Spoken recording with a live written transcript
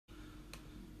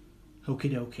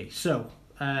Okie dokie. So,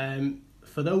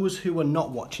 for those who are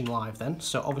not watching live then,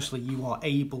 so obviously you are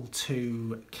able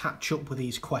to catch up with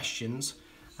these questions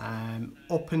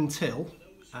up until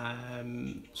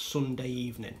Sunday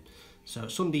evening. So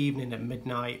Sunday evening at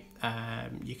midnight,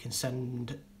 you can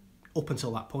send, up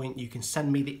until that point, you can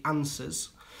send me the answers.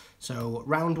 So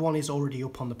round one is already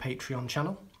up on the Patreon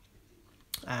channel,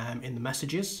 in the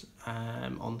messages,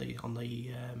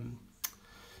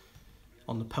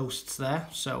 on the posts there,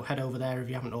 so head over there if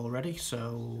you haven't already.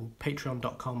 So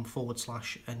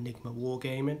patreon.com/Enigma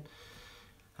Wargaming,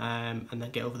 and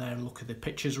then get over there and look at the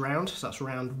pictures round. So that's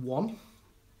round one.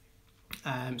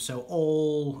 So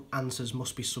all answers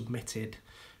must be submitted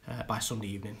by Sunday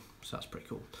evening, so that's pretty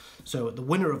cool. So the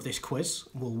winner of this quiz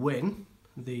will win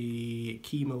the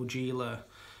Chemogila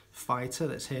fighter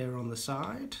that's here on the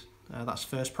side. That's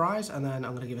first prize, and then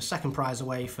I'm going to give a second prize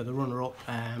away for the runner-up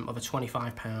of a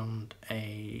 £25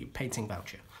 a painting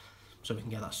voucher, so we can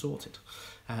get that sorted.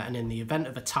 And in the event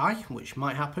of a tie, which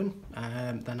might happen,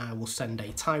 then I will send a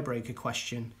tiebreaker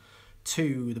question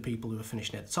to the people who are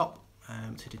finishing at the top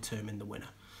to determine the winner.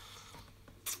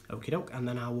 Okie doke, and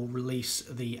then I will release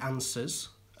the answers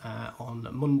on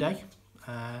Monday,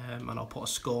 and I'll put a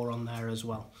score on there as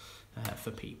well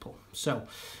for people. So,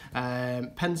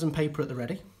 pens and paper at the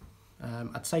ready.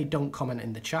 I'd say don't comment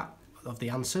in the chat of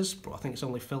the answers, but I think it's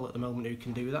only Phil at the moment who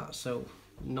can do that, so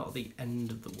not the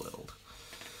end of the world.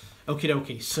 Okie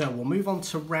dokie, so we'll move on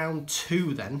to round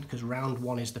two then, because round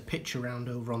one is the picture round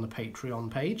over on the Patreon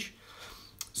page.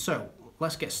 So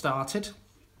let's get started,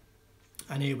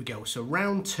 and here we go. So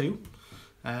round two,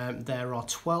 there are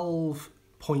 12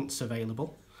 points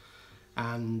available,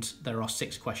 and there are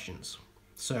 6 questions.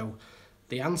 So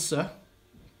the answer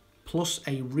plus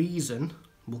a reason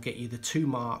will get you the 2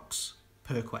 marks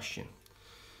per question.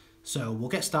 So we'll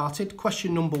get started.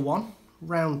 Question number 1,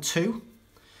 round 2.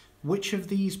 Which of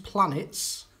these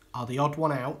planets are the odd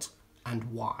one out and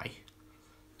why?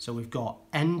 So we've got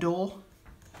Endor,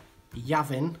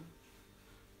 Yavin,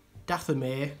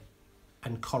 Dathomir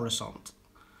and Coruscant.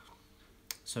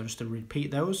 So just to repeat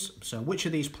those. So which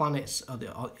of these planets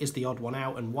is the odd one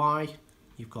out and why?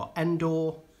 You've got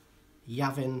Endor,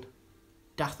 Yavin,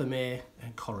 Dathomir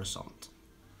and Coruscant.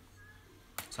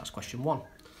 So that's question 1.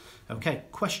 Okay,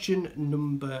 question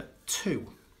number 2.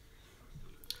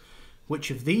 Which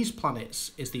of these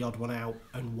planets is the odd one out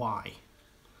and why?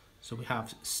 So we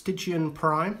have Stygian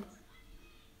Prime,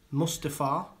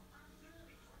 Mustafar,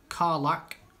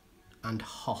 Karlak and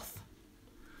Hoth.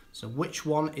 So which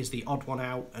one is the odd one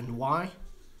out and why?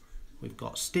 We've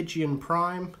got Stygian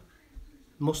Prime,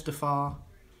 Mustafar,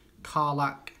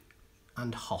 Karlak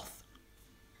and Hoth.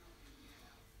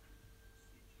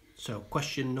 So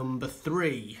question number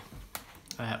 3.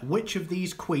 Which of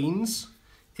these queens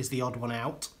is the odd one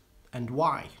out and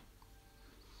why?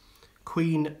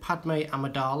 Queen Padme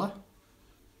Amidala,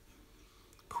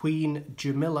 Queen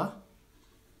Jamila,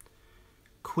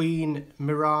 Queen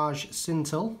Mirage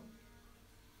Sintel,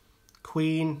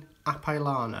 Queen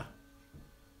Apilana.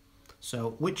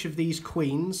 So which of these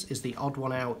queens is the odd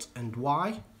one out and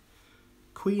why?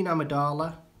 Queen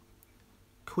Amidala,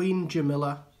 Queen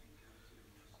Jamila,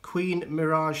 Queen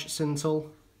Mirage Sintel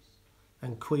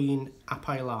and Queen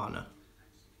Apilana.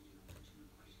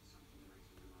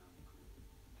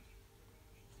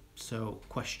 So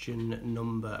question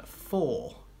number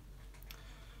 4.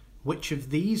 Which of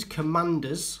these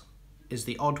commanders is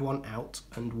the odd one out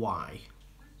and why?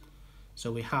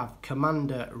 So we have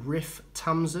Commander Riff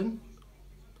Tamsin,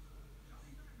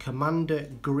 Commander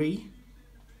Gree,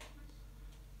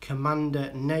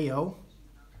 Commander Neo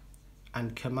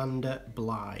and Commander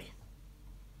Bly.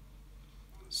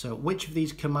 So which of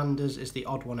these commanders is the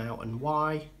odd one out and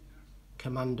why?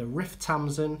 Commander Riff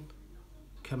Tamsin,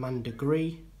 Commander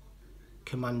Gree,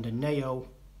 Commander Neo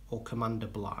or Commander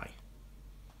Bly.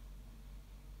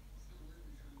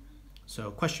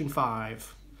 So question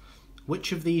 5.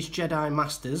 Which of these Jedi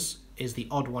Masters is the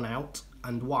odd one out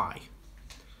and why?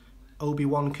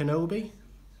 Obi-Wan Kenobi,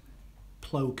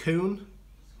 Plo Koon,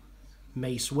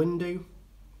 Mace Windu,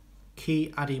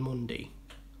 Ki-Adi-Mundi.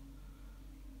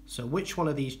 So which one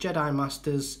of these Jedi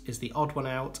Masters is the odd one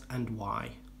out and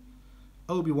why?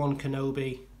 Obi-Wan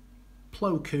Kenobi,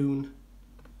 Plo Koon,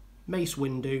 Mace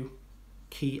Windu,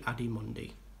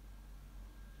 Ki-Adi-Mundi.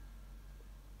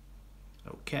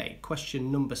 Okay,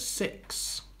 question number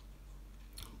 6.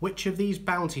 Which of these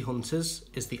bounty hunters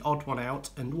is the odd one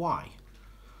out and why?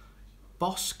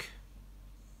 Bossk,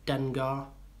 Dengar,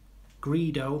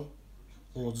 Greedo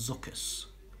or Zuckuss?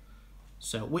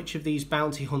 So which of these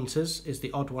bounty hunters is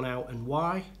the odd one out and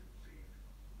why?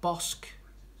 Bossk,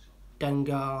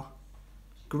 Dengar,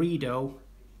 Greedo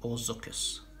or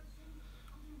Zuckuss?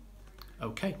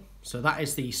 Okay, so that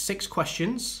is the 6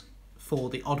 questions for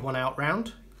the odd one out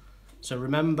round. So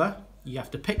remember, you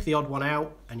have to pick the odd one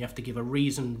out and you have to give a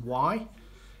reason why.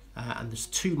 And there's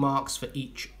 2 marks for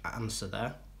each answer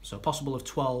there. So a possible of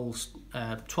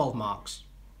 12 marks.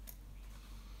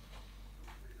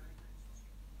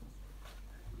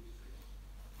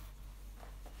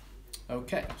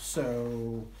 Okay,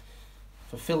 so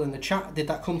for Phil in the chat, did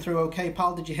that come through okay,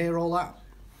 pal? Did you hear all that?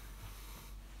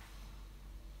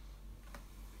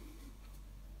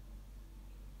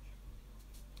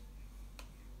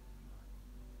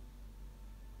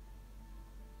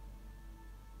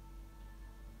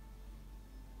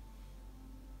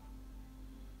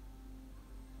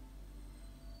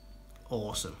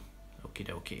 Awesome. Okie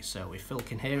dokie. So if Phil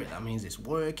can hear it, that means it's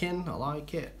working. I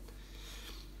like it.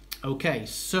 Okay,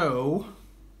 so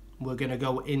we're going to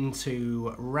go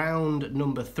into round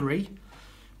number 3,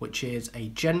 which is a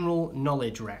general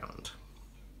knowledge round.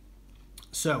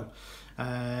 So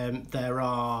there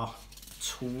are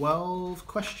 12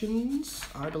 questions,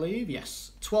 I believe.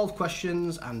 Yes, 12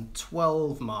 questions and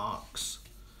 12 marks.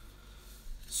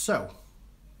 So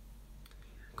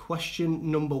question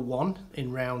number 1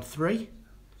 in round 3.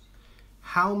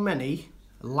 How many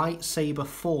lightsaber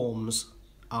forms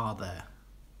are there?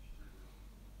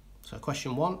 So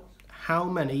question 1, how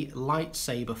many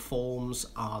lightsaber forms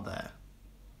are there?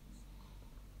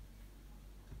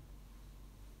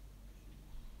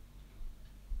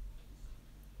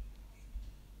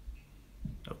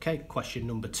 Okay, question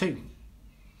number 2.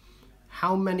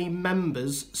 How many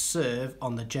members serve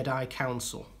on the Jedi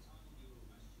Council?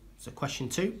 So question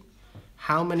 2,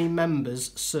 how many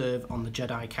members serve on the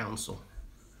Jedi Council?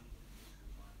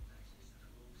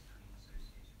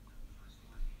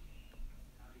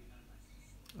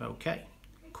 Okay,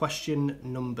 question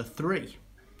number 3.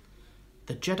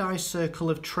 The Jedi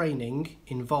Circle of Training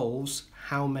involves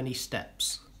how many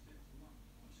steps?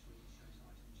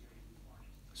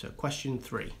 So question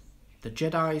 3. The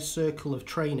Jedi Circle of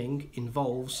Training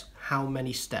involves how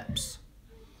many steps?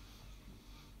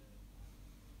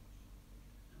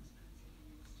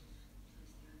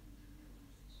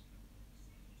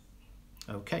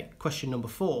 Okay, question number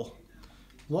 4.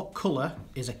 What colour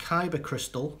is a kyber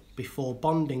crystal before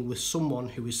bonding with someone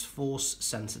who is force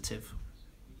sensitive?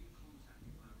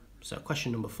 So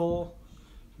question number 4.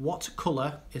 What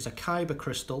colour is a kyber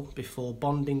crystal before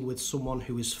bonding with someone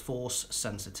who is force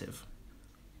sensitive?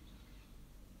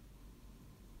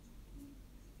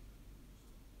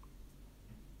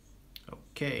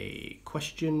 Okay,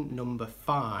 question number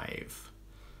 5.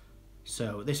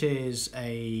 So this is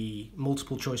a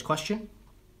multiple choice question.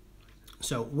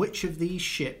 So which of these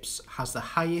ships has the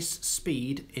highest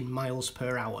speed in miles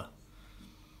per hour?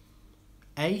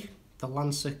 A, the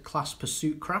Lancer class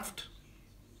pursuit craft,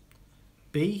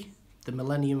 B, the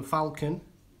Millennium Falcon,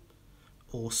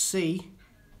 or C,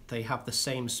 they have the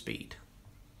same speed.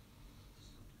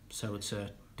 So to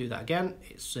do that again,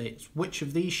 it's which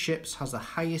of these ships has the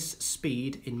highest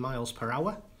speed in miles per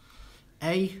hour?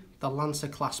 A, the Lancer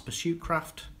class pursuit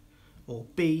craft, or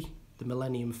B, the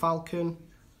Millennium Falcon,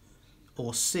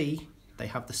 or C, they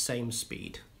have the same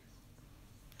speed,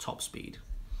 top speed.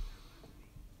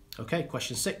 Okay,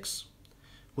 question 6.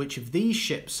 Which of these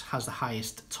ships has the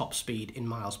highest top speed in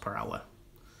miles per hour?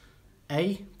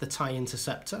 A, the TIE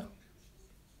Interceptor,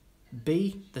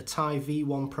 B, the TIE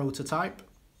V1 prototype,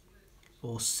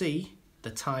 or C,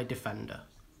 the TIE Defender?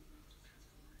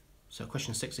 So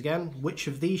question 6 again. Which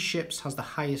of these ships has the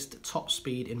highest top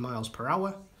speed in miles per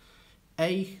hour?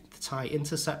 A, the TIE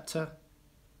Interceptor,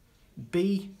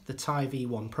 B, the TIE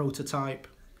V1 prototype,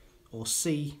 or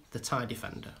C, the TIE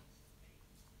Defender?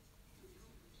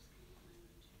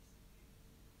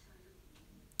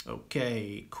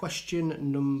 Okay,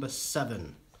 question number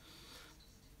 7.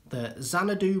 The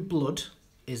Xanadu Blood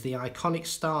is the iconic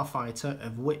starfighter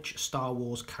of which Star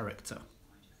Wars character?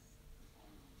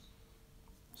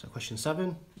 So question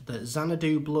 7. The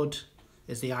Xanadu Blood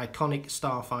is the iconic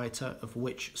starfighter of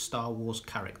which Star Wars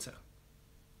character?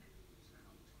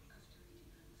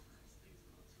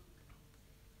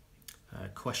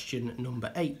 Question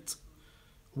number 8.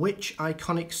 Which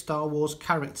iconic Star Wars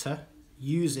character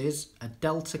uses a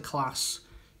Delta class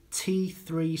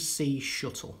T3C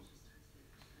shuttle?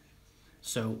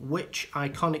 So which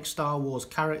iconic Star Wars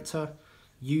character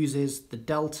uses the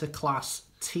Delta class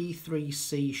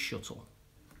T3C shuttle?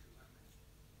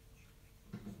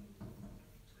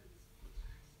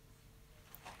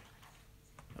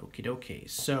 Okie dokie.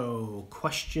 So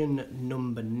question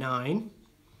number 9.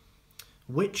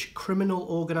 Which criminal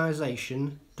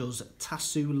organisation does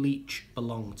Tasu Leech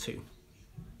belong to?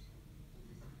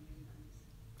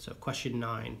 So question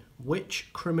 9. Which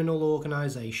criminal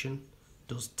organisation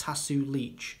does Tasu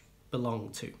Leach belong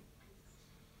to?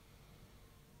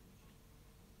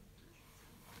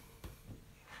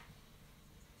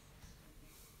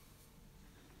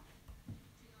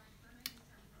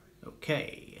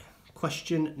 Okay,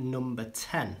 question number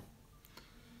 10.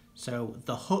 So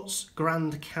the Hutt's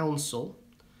Grand Council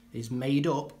is made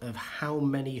up of how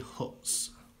many Hutts?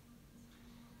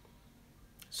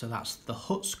 So that's the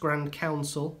Hutt's Grand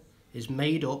Council is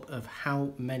made up of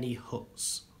how many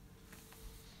Hutts?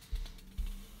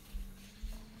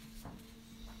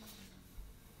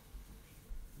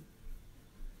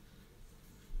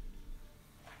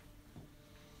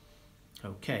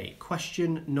 Okay,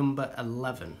 question number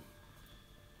 11.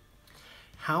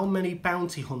 How many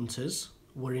bounty hunters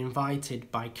were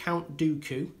invited by Count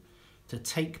Dooku to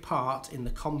take part in the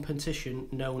competition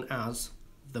known as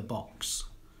the Box?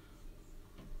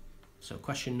 So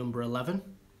question number 11.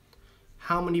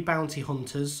 How many bounty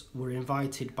hunters were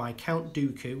invited by Count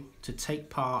Dooku to take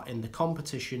part in the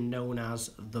competition known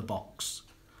as the Box?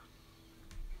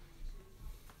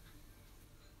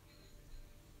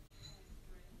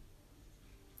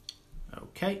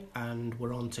 Okay, and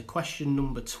we're on to question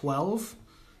number 12,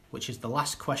 which is the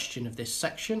last question of this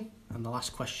section and the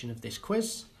last question of this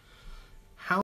quiz.